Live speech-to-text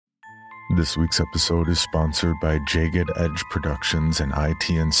This week's episode is sponsored by Jagged Edge Productions and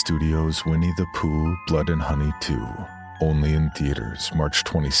ITN Studios' Winnie the Pooh, Blood and Honey 2. Only in theaters, March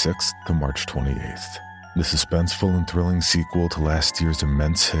 26th to March 28th. The suspenseful and thrilling sequel to last year's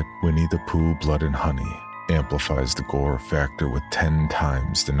immense hit, Winnie the Pooh, Blood and Honey, amplifies the gore factor with 10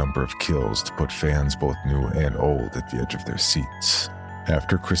 times the number of kills to put fans both new and old at the edge of their seats.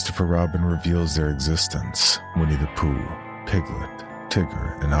 After Christopher Robin reveals their existence, Winnie the Pooh, Piglet,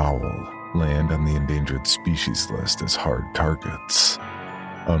 Tigger, and Owl land on the endangered species list as hard targets.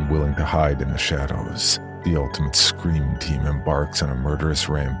 Unwilling to hide in the shadows, the Ultimate Scream Team embarks on a murderous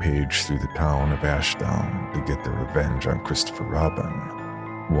rampage through the town of Ashdown to get their revenge on Christopher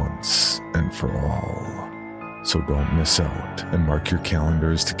Robin, once and for all. So don't miss out, and mark your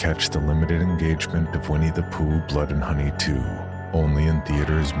calendars to catch the limited engagement of Winnie the Pooh, Blood and Honey 2, only in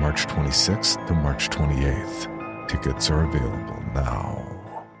theaters March 26th to March 28th. Tickets are available now.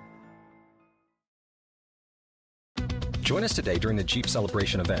 Join us today during the Jeep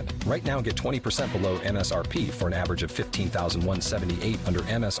Celebration event. Right now, get 20% below MSRP for an average of $15,178 under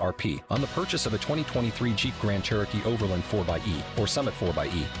MSRP on the purchase of a 2023 Jeep Grand Cherokee Overland 4xE or Summit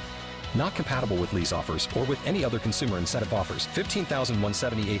 4xE. Not compatible with lease offers or with any other consumer incentive offers.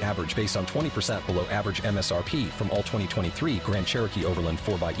 $15,178 average based on 20% below average MSRP from all 2023 Grand Cherokee Overland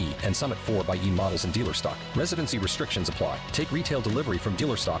 4xE and Summit 4xE models in dealer stock. Residency restrictions apply. Take retail delivery from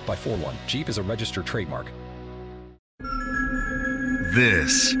dealer stock by 4/1. Jeep is a registered trademark.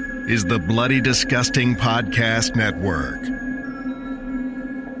 This is the Bloody Disgusting Podcast Network.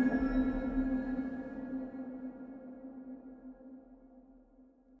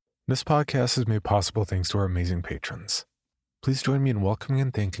 This podcast is made possible thanks to our amazing patrons. Please join me in welcoming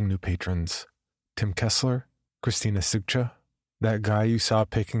and thanking new patrons: Tim Kessler, Christina Sigcha, that guy you saw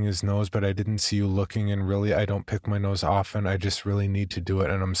picking his nose but I didn't see you looking, and really I don't pick my nose often, I just really need to do it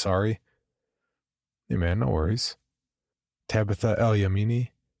and I'm sorry. Hey man, no worries. Tabitha El Yamini,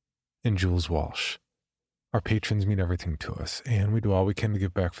 and Jules Walsh. Our patrons mean everything to us, and we do all we can to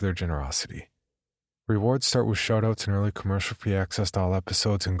give back for their generosity. Rewards start with shoutouts and early commercial-free access to all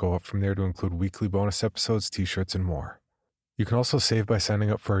episodes and go up from there to include weekly bonus episodes, t-shirts, and more. You can also save by signing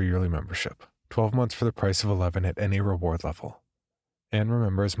up for our yearly membership, 12 months for the price of 11 at any reward level. And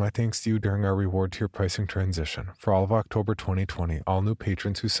remember, as my thanks to you during our reward tier pricing transition, for all of October 2020, all new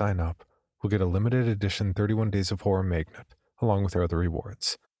patrons who sign up will get a limited edition 31 Days of Horror magnet, along with our other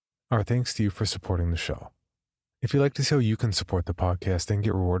rewards. Our thanks to you for supporting the show. If you'd like to see how you can support the podcast and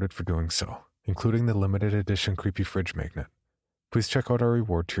get rewarded for doing so, including the limited edition Creepy Fridge magnet, please check out our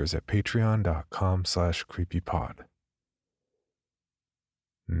reward tiers at patreon.com/creepypod.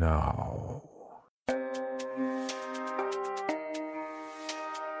 Now.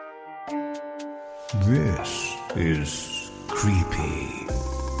 This is Creepy,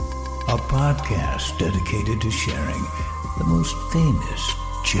 a podcast dedicated to sharing the most famous,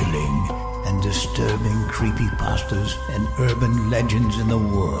 chilling, and disturbing creepypastas and urban legends in the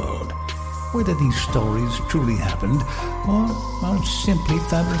world. Whether these stories truly happened or are simply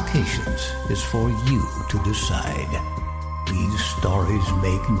fabrications is for you to decide. These stories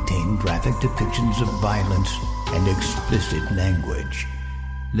may contain graphic depictions of violence and explicit language.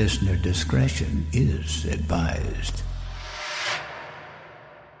 Listener discretion is advised.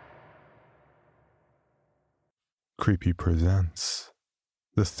 Creepy presents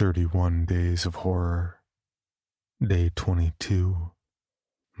The 31 Days of Horror. Day 22.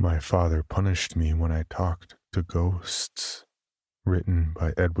 My Father Punished Me When I Talked to Ghosts. Written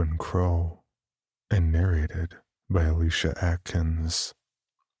by Edwin Crow and narrated by Alicia Atkins.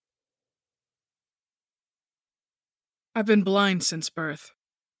 I've been blind since birth.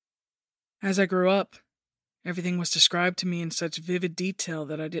 As I grew up, everything was described to me in such vivid detail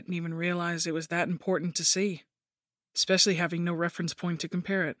that I didn't even realize it was that important to see, especially having no reference point to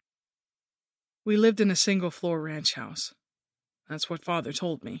compare it. We lived in a single-floor ranch house. That's what Father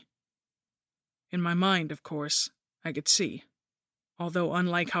told me. In my mind, of course, I could see, although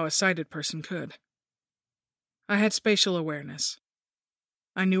unlike how a sighted person could. I had spatial awareness.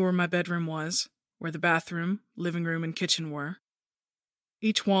 I knew where my bedroom was, where the bathroom, living room, and kitchen were.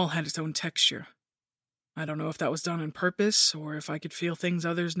 Each wall had its own texture. I don't know if that was done on purpose or if I could feel things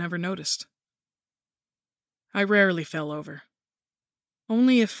others never noticed. I rarely fell over.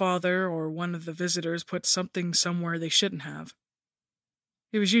 Only if Father or one of the visitors put something somewhere they shouldn't have.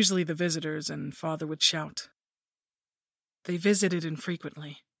 It was usually the visitors, and Father would shout. They visited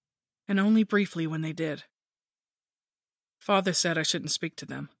infrequently, and only briefly when they did. Father said I shouldn't speak to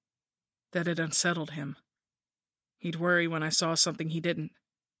them, that it unsettled him. He'd worry when I saw something he didn't,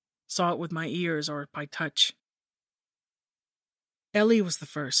 saw it with my ears or by touch. Ellie was the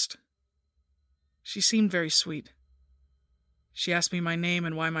first. She seemed very sweet. She asked me my name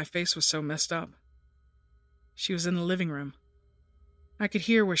and why my face was so messed up. She was in the living room. I could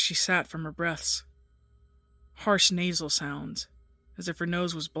hear where she sat from her breaths. Harsh nasal sounds, as if her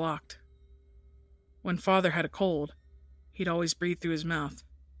nose was blocked. When Father had a cold, he'd always breathe through his mouth,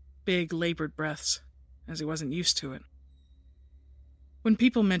 big, labored breaths, as he wasn't used to it. When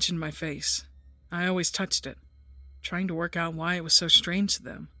people mentioned my face, I always touched it, trying to work out why it was so strange to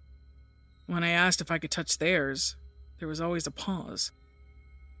them. When I asked if I could touch theirs, there was always a pause.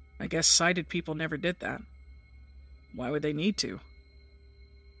 I guess sighted people never did that. Why would they need to?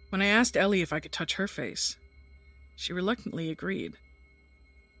 When I asked Ellie if I could touch her face, she reluctantly agreed.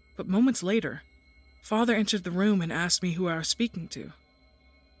 But moments later, Father entered the room and asked me who I was speaking to.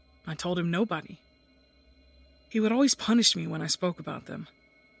 I told him nobody. He would always punish me when I spoke about them.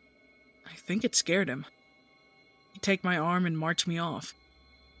 I think it scared him. He'd take my arm and march me off.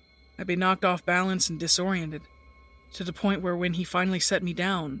 I'd be knocked off balance and disoriented, to the point where when he finally set me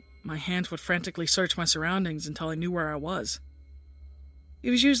down, my hands would frantically search my surroundings until I knew where I was. It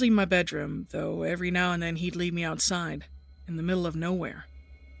was usually my bedroom, though every now and then he'd leave me outside, in the middle of nowhere.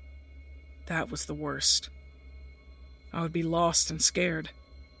 That was the worst. I would be lost and scared.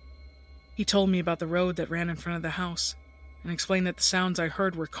 He told me about the road that ran in front of the house, and explained that the sounds I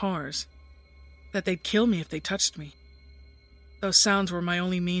heard were cars, that they'd kill me if they touched me. Those sounds were my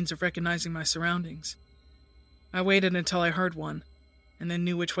only means of recognizing my surroundings. I waited until I heard one, and then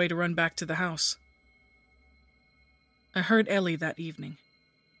knew which way to run back to the house. I heard Ellie that evening.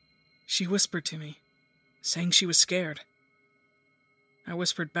 She whispered to me, saying she was scared. I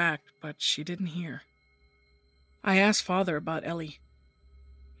whispered back, but she didn't hear. I asked Father about Ellie.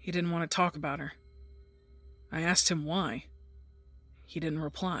 He didn't want to talk about her. I asked him why. He didn't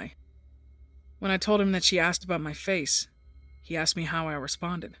reply. When I told him that she asked about my face, he asked me how I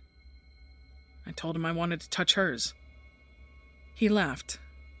responded. I told him I wanted to touch hers. He laughed,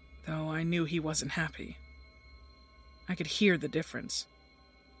 though I knew he wasn't happy. I could hear the difference.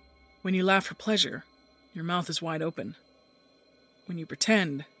 When you laugh for pleasure, your mouth is wide open. When you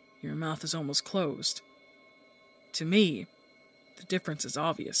pretend, your mouth is almost closed. To me, the difference is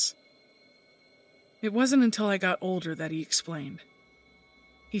obvious. It wasn't until I got older that he explained.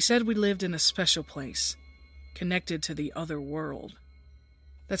 He said we lived in a special place, connected to the other world,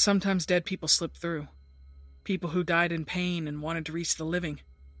 that sometimes dead people slipped through, people who died in pain and wanted to reach the living.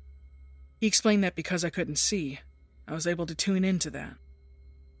 He explained that because I couldn't see, I was able to tune into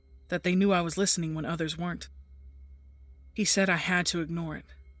that they knew I was listening when others weren't. He said I had to ignore it.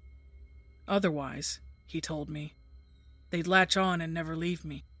 Otherwise, he told me, they'd latch on and never leave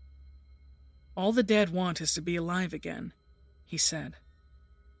me. All the dead want is to be alive again, he said.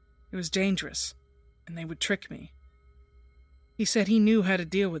 It was dangerous, and they would trick me. He said he knew how to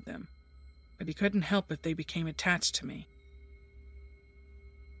deal with them, but he couldn't help if they became attached to me.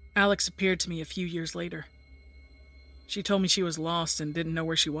 Alex appeared to me a few years later. She told me she was lost and didn't know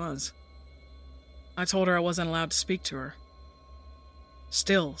where she was. I told her I wasn't allowed to speak to her.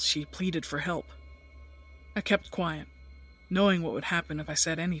 Still, she pleaded for help. I kept quiet, knowing what would happen if I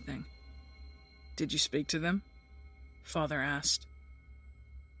said anything. "Did you speak to them?" Father asked.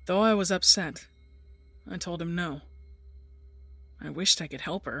 Though I was upset, I told him no. I wished I could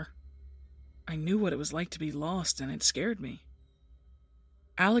help her. I knew what it was like to be lost, and it scared me.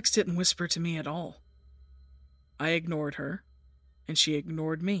 Alex didn't whisper to me at all. I ignored her, and she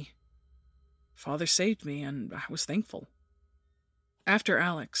ignored me. Father saved me, and I was thankful. After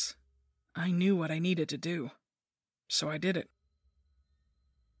Alex, I knew what I needed to do, so I did it.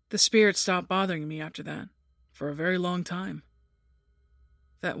 The spirit stopped bothering me after that, for a very long time.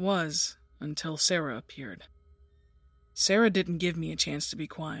 That was until Sarah appeared. Sarah didn't give me a chance to be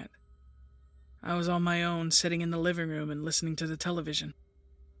quiet. I was on my own, sitting in the living room and listening to the television.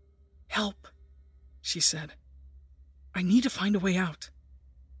 "Help," she said. "I need to find a way out."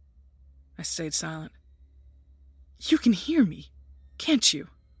 I stayed silent. "You can hear me, can't you?"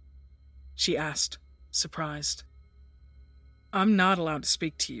 she asked, surprised. "I'm not allowed to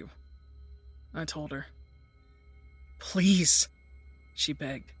speak to you," I told her. "Please," she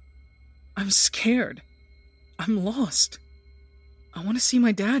begged. "I'm scared. I'm lost. I want to see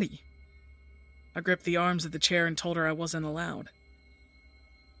my daddy." I gripped the arms of the chair and told her I wasn't allowed.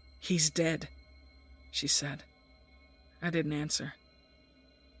 "He's dead," she said. I didn't answer.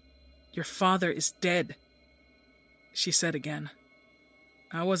 "Your father is dead," she said again.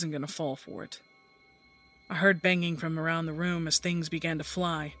 I wasn't going to fall for it. I heard banging from around the room as things began to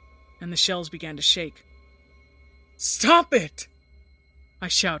fly, and the shelves began to shake. "Stop it!" I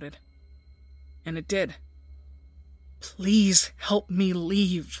shouted. And it did. "Please help me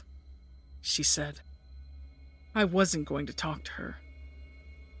leave." she said. I wasn't going to talk to her.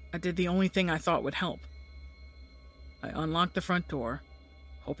 I did the only thing I thought would help. I unlocked the front door,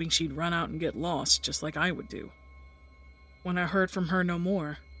 hoping she'd run out and get lost just like I would do. When I heard from her no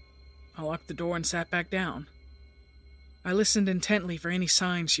more, I locked the door and sat back down. I listened intently for any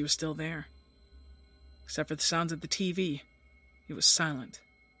signs she was still there. Except for the sounds of the TV, it was silent.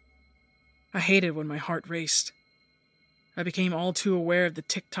 I hated when my heart raced. I became all too aware of the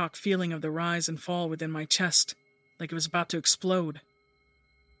tick-tock feeling of the rise and fall within my chest, like it was about to explode.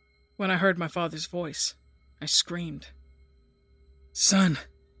 When I heard my father's voice, I screamed. "Son,"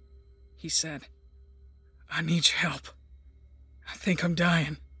 he said, "I need your help. I think I'm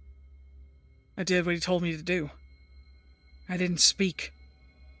dying." I did what he told me to do. I didn't speak.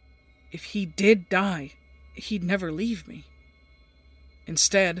 If he did die, he'd never leave me.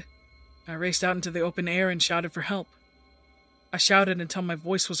 Instead, I raced out into the open air and shouted for help. I shouted until my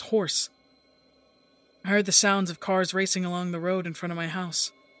voice was hoarse. I heard the sounds of cars racing along the road in front of my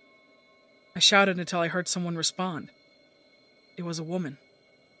house. I shouted until I heard someone respond. It was a woman.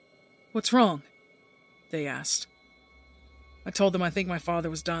 "What's wrong?" they asked. I told them I think my father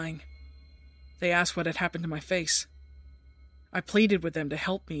was dying. They asked what had happened to my face. I pleaded with them to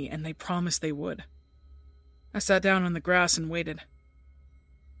help me, and they promised they would. I sat down on the grass and waited.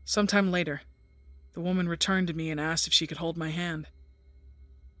 Sometime later, the woman returned to me and asked if she could hold my hand.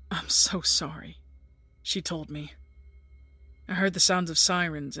 "I'm so sorry," she told me. I heard the sounds of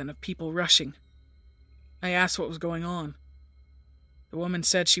sirens and of people rushing. I asked what was going on. The woman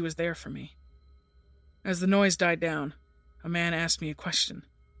said she was there for me. As the noise died down, a man asked me a question.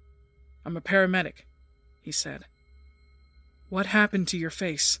 "I'm a paramedic," he said. "What happened to your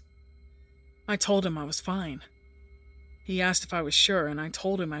face?" I told him I was fine. He asked if I was sure, and I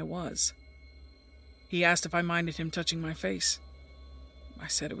told him I was. He asked if I minded him touching my face. I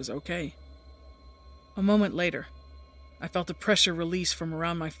said it was okay. A moment later, I felt a pressure release from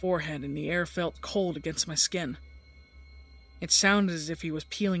around my forehead, and the air felt cold against my skin. It sounded as if he was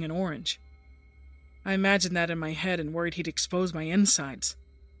peeling an orange. I imagined that in my head and worried he'd expose my insides.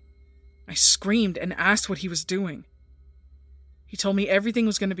 I screamed and asked what he was doing. He told me everything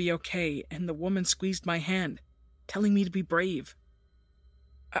was going to be okay, and the woman squeezed my hand, telling me to be brave.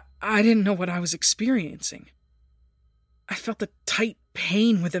 I didn't know what I was experiencing. I felt a tight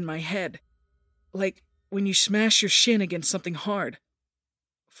pain within my head, like when you smash your shin against something hard,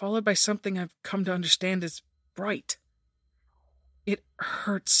 followed by something I've come to understand as bright. It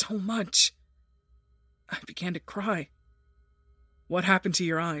hurt so much. I began to cry. "What happened to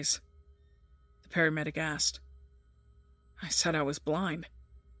your eyes?" the paramedic asked. I said I was blind.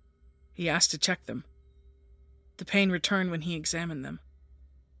 He asked to check them. The pain returned when he examined them.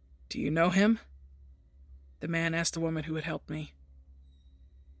 "Do you know him?" the man asked the woman who had helped me.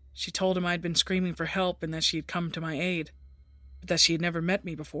 She told him I'd been screaming for help and that she had come to my aid, but that she had never met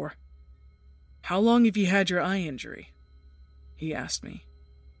me before. "How long have you had your eye injury?" he asked me.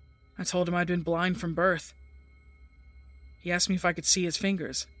 I told him I'd been blind from birth. He asked me if I could see his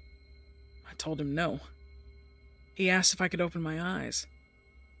fingers. I told him no. He asked if I could open my eyes.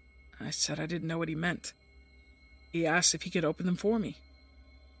 I said I didn't know what he meant. He asked if he could open them for me.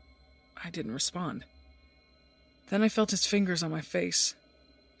 I didn't respond. Then I felt his fingers on my face,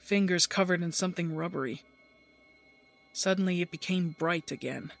 fingers covered in something rubbery. Suddenly it became bright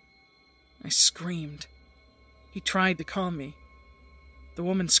again. I screamed. He tried to calm me. The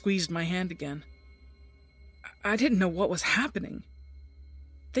woman squeezed my hand again. I didn't know what was happening.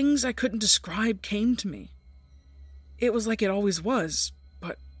 Things I couldn't describe came to me. It was like it always was,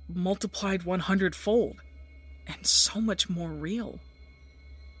 but multiplied 100-fold, and so much more real.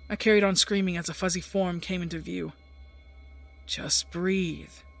 I carried on screaming as a fuzzy form came into view. "Just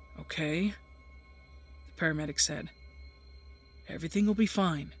breathe, okay?" the paramedic said. "Everything will be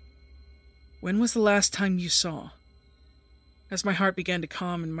fine. When was the last time you saw?" As my heart began to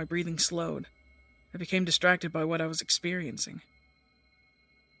calm and my breathing slowed, I became distracted by what I was experiencing.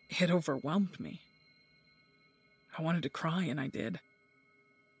 It overwhelmed me. I wanted to cry, and I did.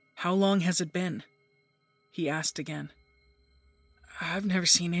 "How long has it been?" he asked again. "I've never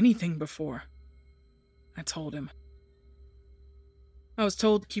seen anything before," I told him. I was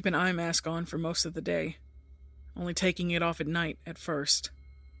told to keep an eye mask on for most of the day, only taking it off at night at first,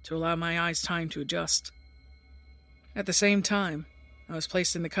 to allow my eyes time to adjust. At the same time, I was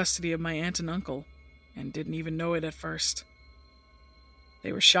placed in the custody of my aunt and uncle, and didn't even know it at first.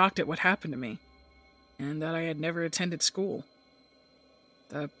 They were shocked at what happened to me, and that I had never attended school.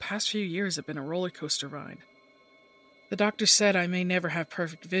 The past few years have been a roller coaster ride. The doctor said I may never have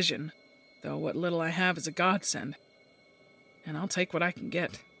perfect vision, though what little I have is a godsend, and I'll take what I can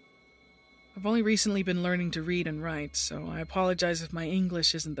get. I've only recently been learning to read and write, so I apologize if my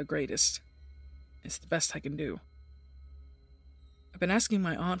English isn't the greatest. It's the best I can do. I've been asking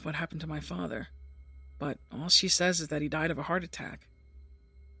my aunt what happened to my father, but all she says is that he died of a heart attack.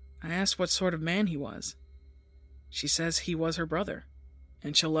 I asked what sort of man he was. She says he was her brother,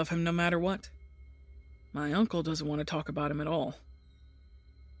 and she'll love him no matter what. My uncle doesn't want to talk about him at all.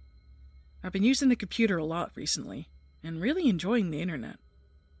 I've been using the computer a lot recently, and really enjoying the internet.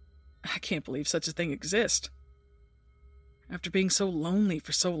 I can't believe such a thing exists. After being so lonely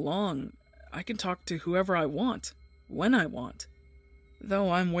for so long, I can talk to whoever I want, when I want,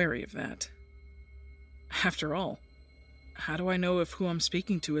 though I'm wary of that. After all, how do I know if who I'm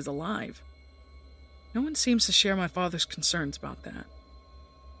speaking to is alive? No one seems to share my father's concerns about that.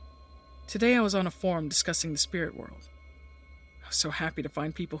 Today I was on a forum discussing the spirit world. I was so happy to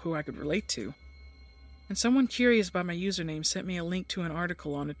find people who I could relate to. And someone curious about my username sent me a link to an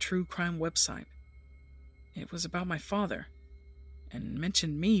article on a true crime website. It was about my father, and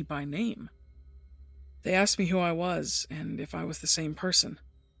mentioned me by name. They asked me who I was, and if I was the same person.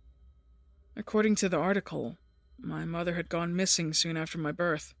 According to the article, my mother had gone missing soon after my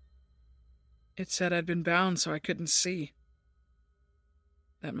birth. It said I'd been bound so I couldn't see.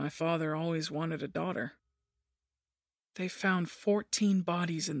 That my father always wanted a daughter. They found 14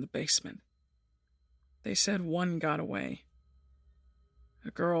 bodies in the basement. They said one got away. A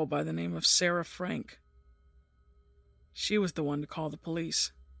girl by the name of Sarah Frank. She was the one to call the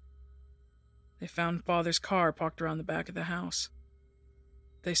police. They found Father's car parked around the back of the house.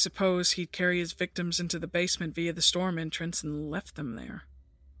 They suppose he'd carry his victims into the basement via the storm entrance and left them there.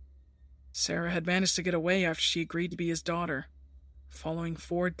 Sarah had managed to get away after she agreed to be his daughter, following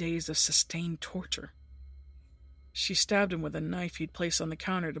 4 days of sustained torture. She stabbed him with a knife he'd placed on the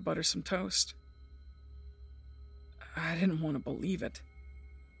counter to butter some toast. I didn't want to believe it.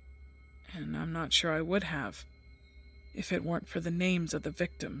 And I'm not sure I would have, if it weren't for the names of the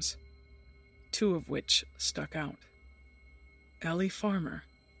victims, 2 of which stuck out. Ellie Farmer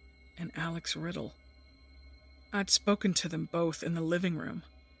and Alex Riddle. I'd spoken to them both in the living room.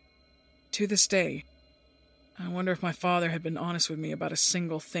 To this day, I wonder if my father had been honest with me about a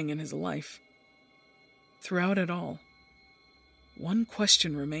single thing in his life. Throughout it all, one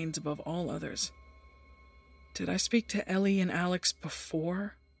question remains above all others. Did I speak to Ellie and Alex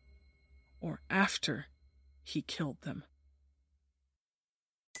before or after he killed them?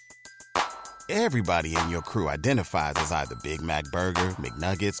 Everybody in your crew identifies as either Big Mac Burger,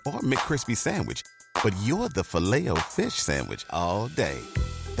 McNuggets, or McCrispy Sandwich. But you're the Filet-O-Fish Sandwich all day.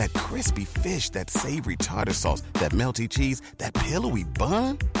 That crispy fish, that savory tartar sauce, that melty cheese, that pillowy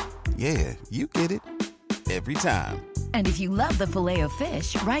bun. Yeah, you get it. Every time. And if you love the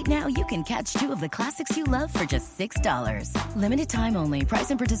Filet-O-Fish, right now you can catch 2 of the classics you love for just $6. Limited time only. Price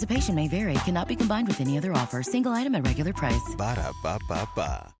and participation may vary. Cannot be combined with any other offer. Single item at regular price.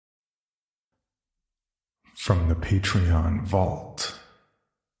 Ba-da-ba-ba-ba. From the Patreon Vault,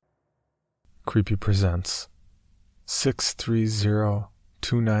 Creepy presents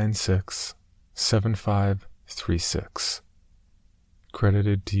 630-296-7536.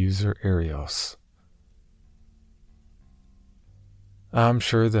 Credited to user Arios. I'm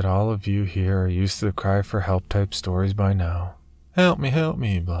sure that all of you here are used to the cry for help type stories by now. Help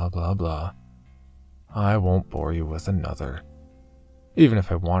me, blah blah blah. I won't bore you with another. Even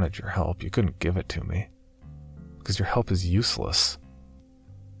if I wanted your help, you couldn't give it to me. Because your help is useless.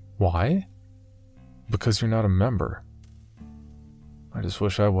 Why? Because you're not a member. I just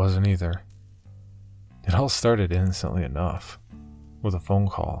wish I wasn't either. It all started innocently enough, with a phone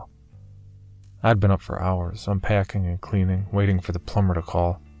call. I'd been up for hours, unpacking and cleaning, waiting for the plumber to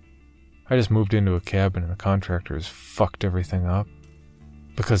call. I just moved into a cabin and the contractors fucked everything up.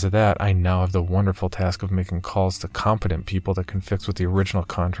 Because of that, I now have the wonderful task of making calls to competent people that can fix what the original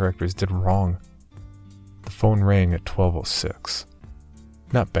contractors did wrong. The phone rang at 12:06.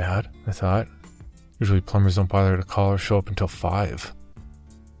 Not bad, I thought. Usually plumbers don't bother to call or show up until 5.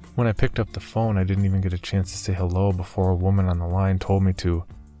 When I picked up the phone, I didn't even get a chance to say hello before a woman on the line told me to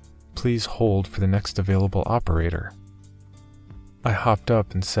please hold for the next available operator. I hopped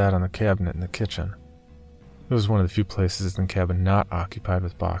up and sat on the cabinet in the kitchen. It was one of the few places in the cabin not occupied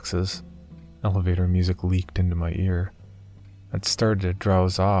with boxes. Elevator music leaked into my ear. I'd started to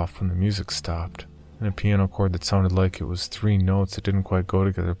drowse off when the music stopped, and a piano chord that sounded like it was 3 notes that didn't quite go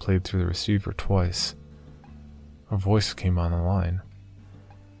together played through the receiver twice. A voice came on the line.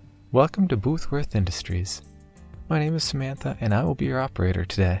 Welcome to Boothworth Industries. My name is Samantha, and I will be your operator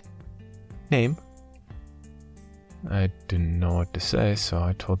today. Name? I didn't know what to say, so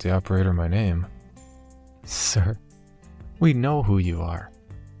I told the operator my name. Sir, we know who you are.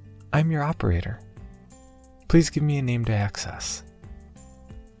 I'm your operator. Please give me a name to access.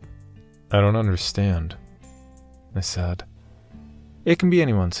 I don't understand, I said. It can be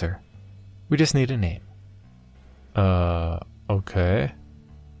anyone, sir. We just need a name. Okay,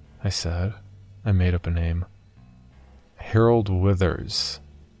 I said. I made up a name. Harold Withers.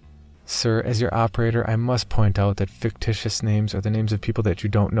 Sir, as your operator, I must point out that fictitious names or the names of people that you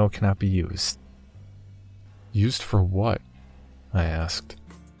don't know cannot be used. Used for what? I asked.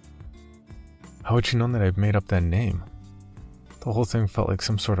 How would you know that I'd made up that name? The whole thing felt like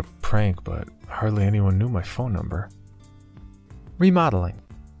some sort of prank, but hardly anyone knew my phone number. Remodeling.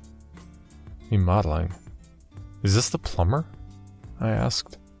 Remodeling? Is this the plumber? I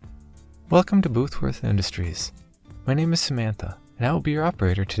asked. Welcome to Boothworth Industries. My name is Samantha, and I will be your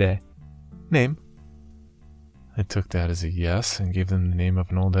operator today. Name? I took that as a yes and gave them the name of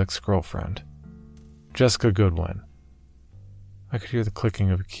an old ex-girlfriend. Jessica Goodwin. I could hear the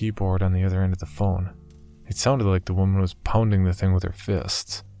clicking of a keyboard on the other end of the phone. It sounded like the woman was pounding the thing with her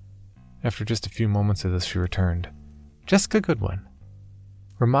fists. After just a few moments of this, she returned. Jessica Goodwin.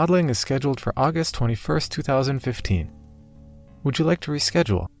 Remodeling is scheduled for August 21st, 2015. Would you like to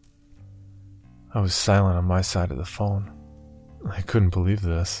reschedule? I was silent on my side of the phone. I couldn't believe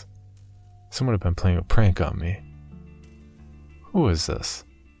this. Someone had been playing a prank on me. Who is this?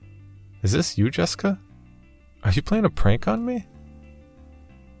 Is this you, Jessica? Are you playing a prank on me?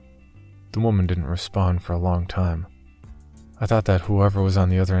 The woman didn't respond for a long time. I thought that whoever was on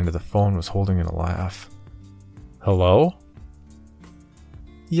the other end of the phone was holding in a laugh. Hello?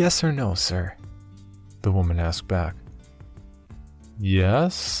 Yes or no, sir? The woman asked back.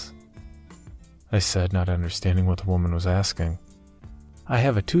 Yes? I said, not understanding what the woman was asking. I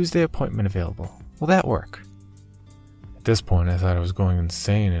have a Tuesday appointment available. Will that work? At this point, I thought I was going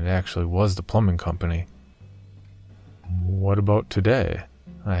insane and it actually was the plumbing company. What about today?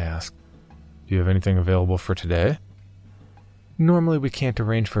 I asked. Do you have anything available for today? Normally we can't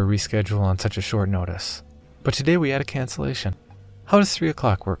arrange for a reschedule on such a short notice, but today we had a cancellation. How does 3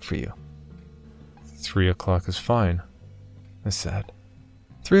 o'clock work for you? 3 o'clock is fine, I said.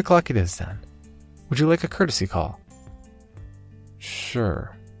 3 o'clock it is then. Would you like a courtesy call?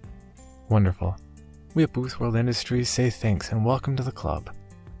 Sure. Wonderful. We at Boothworld Industries say thanks and welcome to the club.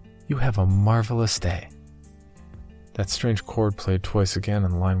 You have a marvelous day. That strange chord played twice again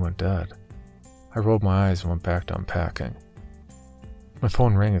and the line went dead. I rolled my eyes and went back to unpacking. My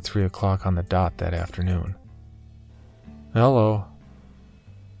phone rang at 3 o'clock on the dot that afternoon. Hello.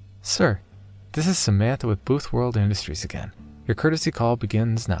 Sir, this is Samantha with Boothworld Industries again. Your courtesy call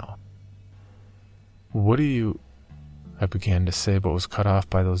begins now. What do you... I began to say, but was cut off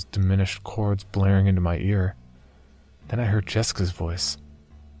by those diminished chords blaring into my ear. Then I heard Jessica's voice.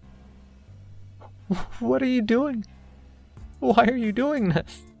 What are you doing? Why are you doing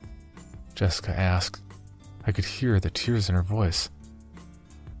this? Jessica asked. I could hear the tears in her voice.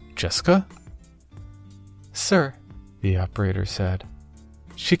 Jessica? Sir, the operator said.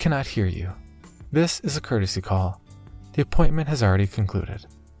 She cannot hear you. This is a courtesy call. The appointment has already concluded.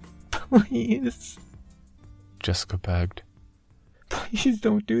 Please, Jessica begged. Please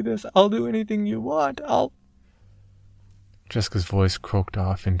don't do this. I'll do anything you want. Jessica's voice croaked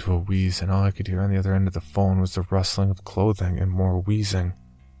off into a wheeze, and all I could hear on the other end of the phone was the rustling of clothing and more wheezing.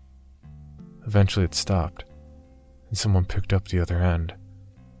 Eventually it stopped, and someone picked up the other end.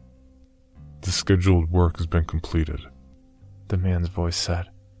 The scheduled work has been completed, the man's voice said.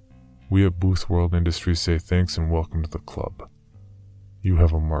 We at Boothworld Industries say thanks and welcome to the club. You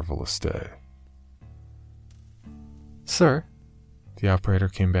have a marvelous day. Sir, the operator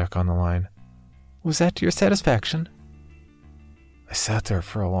came back on the line. Was that to your satisfaction? I sat there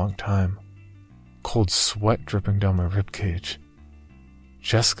for a long time, cold sweat dripping down my ribcage.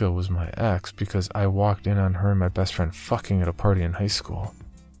 Jessica was my ex because I walked in on her and my best friend fucking at a party in high school.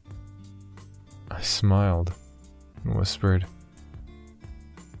 I smiled and whispered,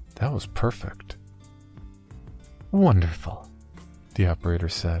 That was perfect. Wonderful, the operator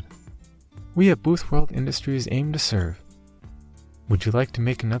said. We at Boothworld Industries aim to serve. Would you like to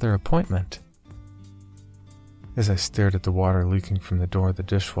make another appointment? As I stared at the water leaking from the door of the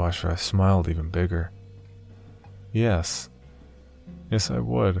dishwasher, I smiled even bigger. Yes, I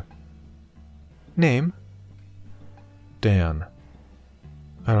would. Name? Dan.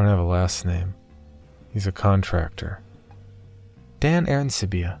 I don't have a last name. He's a contractor. Dan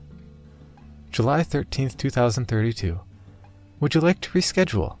Arancibia. July 13th, 2032. Would you like to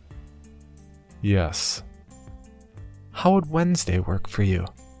reschedule? Yes. How would Wednesday work for you?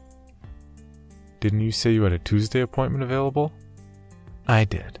 Didn't you say you had a Tuesday appointment available? I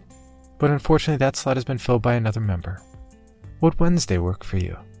did, but unfortunately that slot has been filled by another member. Would Wednesday work for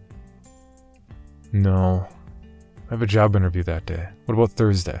you? No. I have a job interview that day. What about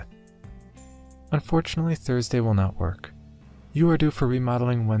Thursday? Unfortunately, Thursday will not work. You are due for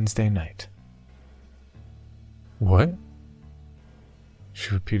remodeling Wednesday night. What?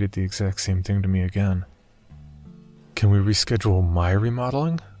 She repeated the exact same thing to me again. Can we reschedule my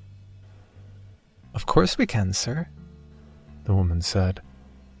remodeling? Of course we can, sir, the woman said.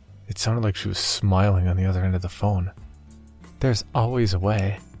 It sounded like she was smiling on the other end of the phone. There's always a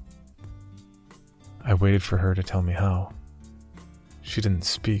way. I waited for her to tell me how. She didn't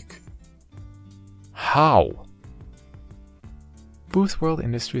speak. How? Booth World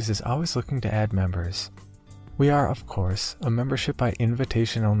Industries is always looking to add members. We are, of course, a membership by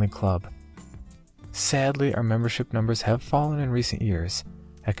invitation-only club. Sadly, our membership numbers have fallen in recent years.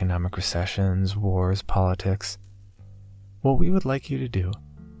 Economic recessions, wars, politics. What we would like you to do,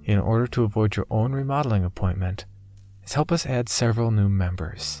 in order to avoid your own remodeling appointment, is help us add several new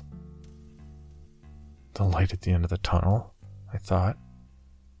members. The light at the end of the tunnel, I thought.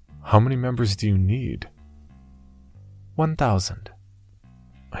 How many members do you need? 1,000.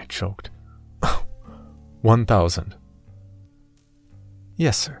 I choked. 1,000.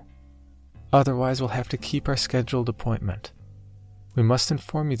 Yes, sir. Otherwise, we'll have to keep our scheduled appointment. We must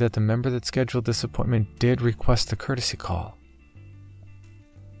inform you that the member that scheduled this appointment did request a courtesy call.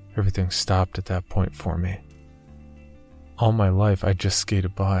 Everything stopped at that point for me. All my life, I just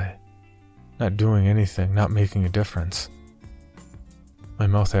skated by. Not doing anything, not making a difference. My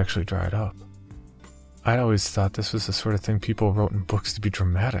mouth actually dried up. I'd always thought this was the sort of thing people wrote in books to be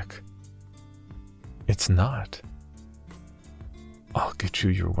dramatic. It's not. I'll get you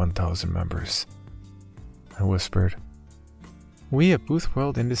your 1,000 members, I whispered. We at Booth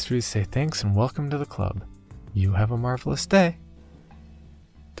World Industries say thanks and welcome to the club. You have a marvelous day.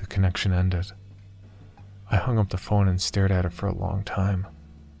 The connection ended. I hung up the phone and stared at it for a long time.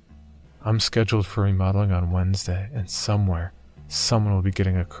 I'm scheduled for remodeling on Wednesday, and somewhere, someone will be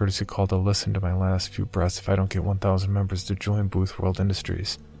getting a courtesy call to listen to my last few breaths if I don't get 1,000 members to join Booth World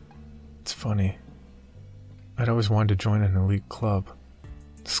Industries. It's funny. I'd always wanted to join an elite club.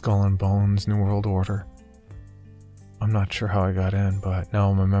 Skull and Bones, New World Order. I'm not sure how I got in, but now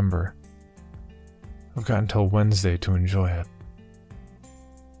I'm a member. I've got until Wednesday to enjoy it.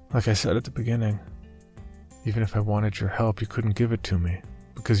 Like I said at the beginning, even if I wanted your help, you couldn't give it to me,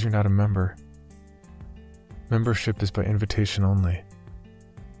 because you're not a member. Membership is by invitation only.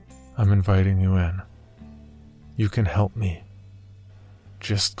 I'm inviting you in. You can help me.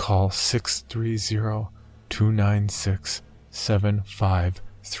 Just call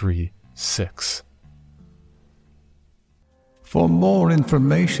 630-296-7536. For more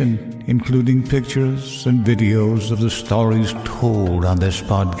information, including pictures and videos of the stories told on this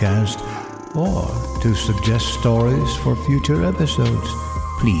podcast, or to suggest stories for future episodes,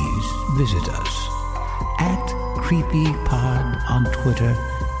 please visit us at CreepyPod on Twitter,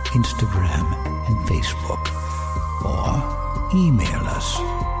 Instagram, and Facebook, or email us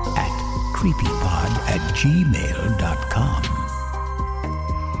at creepypod@gmail.com.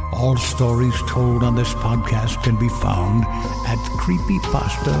 All stories told on this podcast can be found at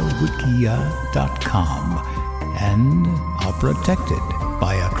creepypastawikia.com and are protected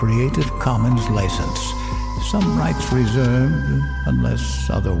by a Creative Commons license. Some rights reserved unless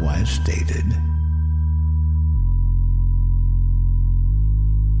otherwise stated.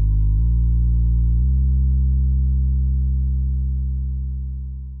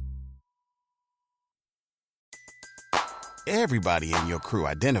 Everybody in your crew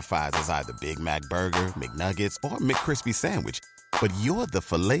identifies as either Big Mac Burger, McNuggets, or McCrispy Sandwich. But you're the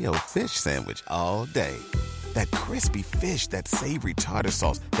Filet-O-Fish Sandwich all day. That crispy fish, that savory tartar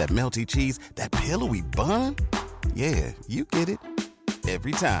sauce, that melty cheese, that pillowy bun. Yeah, you get it.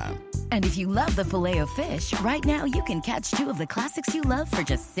 Every time. And if you love the Filet-O-Fish, right now you can catch two of the classics you love for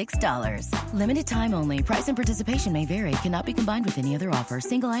just $6. Limited time only. Price and participation may vary. Cannot be combined with any other offer.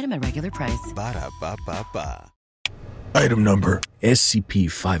 Single item at regular price. Ba-da-ba-ba-ba. Item number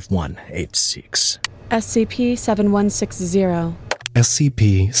SCP-5186. SCP-7160.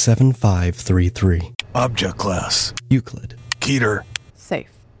 SCP-7533. Object class. Euclid. Keter. Safe.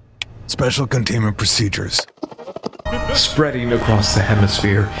 Special containment procedures. Spreading across the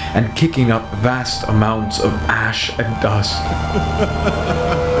hemisphere and kicking up vast amounts of ash and dust.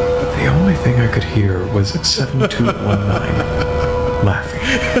 The only thing I could hear was 7219 laughing.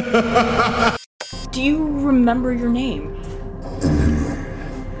 Do you remember your name?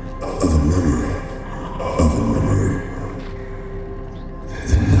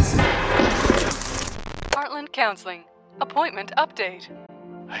 Heartland Counseling. Appointment update.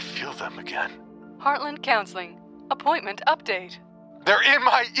 I feel them again. Heartland Counseling. Appointment update. They're in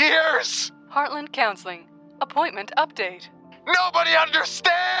my ears! Heartland Counseling. Appointment update. Nobody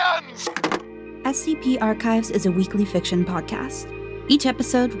understands! SCP Archives is a weekly fiction podcast. Each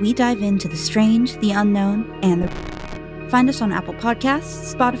episode, we dive into the strange, the unknown, and the... Find us on Apple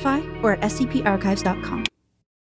Podcasts, Spotify, or at scparchives.com.